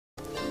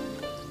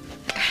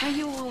Are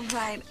you all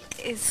right?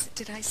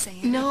 Did I say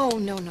it? No.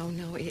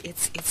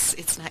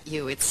 It's not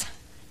you. It's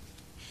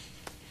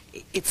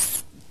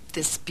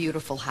this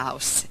beautiful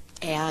house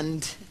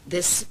and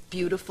this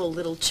beautiful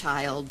little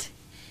child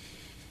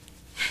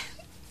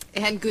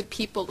and good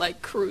people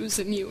like Cruz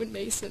and you and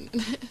Mason.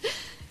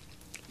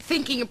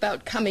 Thinking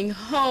about coming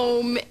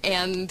home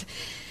and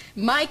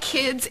my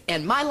kids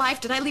and my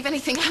life. Did I leave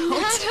anything out?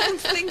 I don't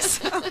think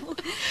so.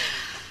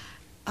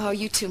 Oh,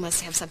 you two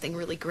must have something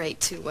really great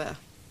to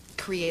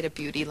create a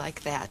beauty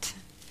like that.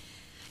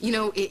 You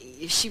know,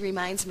 she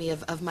reminds me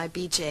of my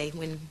BJ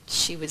when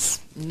she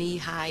was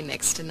knee-high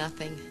next to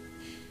nothing.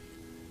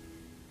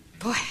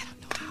 Boy, I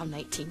don't know how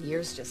 19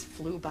 years just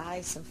flew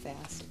by so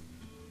fast.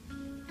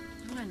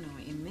 Oh, I know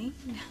what you mean.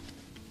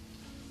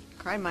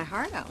 Cried my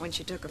heart out when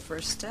she took her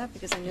first step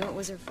because I knew it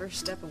was her first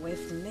step away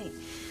from me.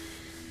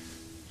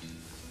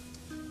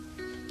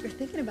 We're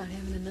thinking about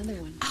having another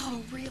one.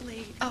 Oh,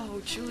 really?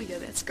 Oh, Julia,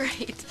 that's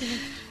great. Yes.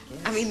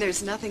 I mean,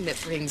 there's nothing that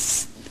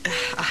brings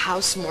a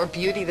house more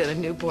beauty than a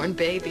newborn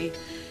baby.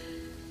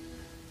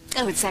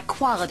 Oh, it's that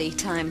quality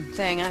time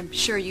thing. I'm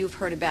sure you've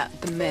heard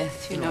about the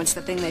myth. You know, it's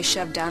the thing they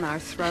shove down our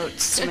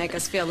throats to make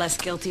us feel less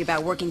guilty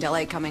about working till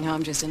 8, coming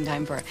home just in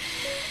time for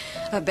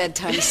a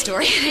bedtime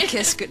story and a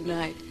kiss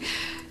goodnight.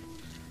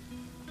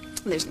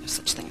 There's no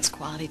such thing as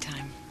quality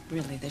time.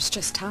 Really, there's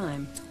just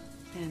time.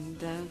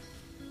 And,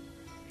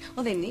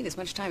 well, they need as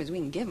much time as we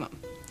can give them.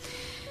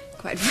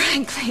 Quite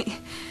frankly.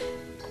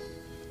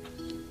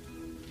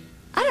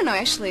 I don't know,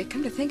 actually,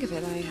 come to think of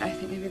it, I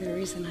think maybe the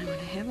reason I want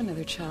to have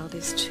another child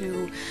is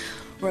to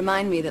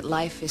remind me that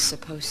life is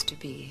supposed to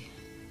be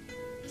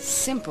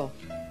simple.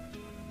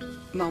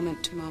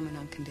 Moment to moment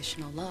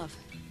unconditional love.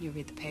 You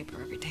read the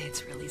paper every day,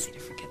 it's real easy to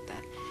forget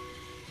that.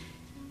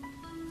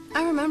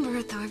 I remember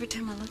it, though, every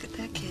time I look at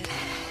that kid.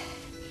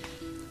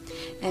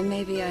 And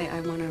maybe I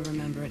want to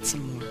remember it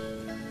some more.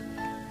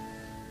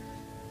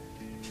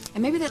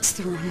 And maybe that's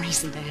the wrong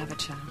reason to have a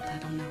child. I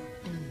don't know.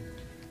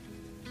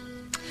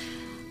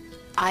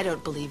 I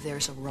don't believe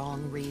there's a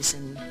wrong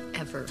reason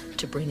ever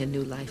to bring a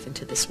new life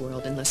into this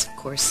world, unless, of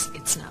course,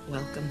 it's not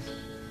welcome.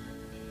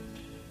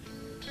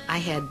 I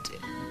had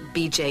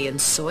BJ and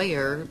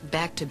Sawyer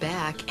back to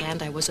back,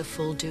 and I was a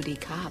full-duty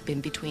cop in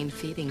between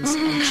feedings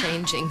and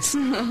changings.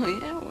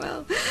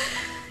 Oh,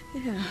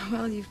 yeah,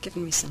 well, you've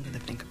given me something to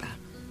think about.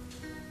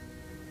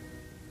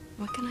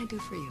 What can I do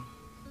for you?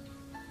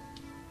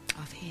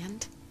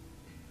 Offhand?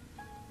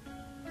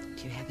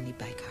 Do you have any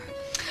bike cards?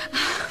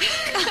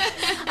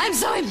 I'm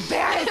so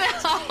embarrassed.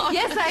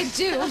 Yes, I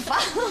do.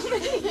 Follow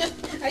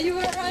me. Are you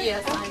all right?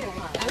 Yes, okay. I'm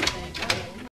fine.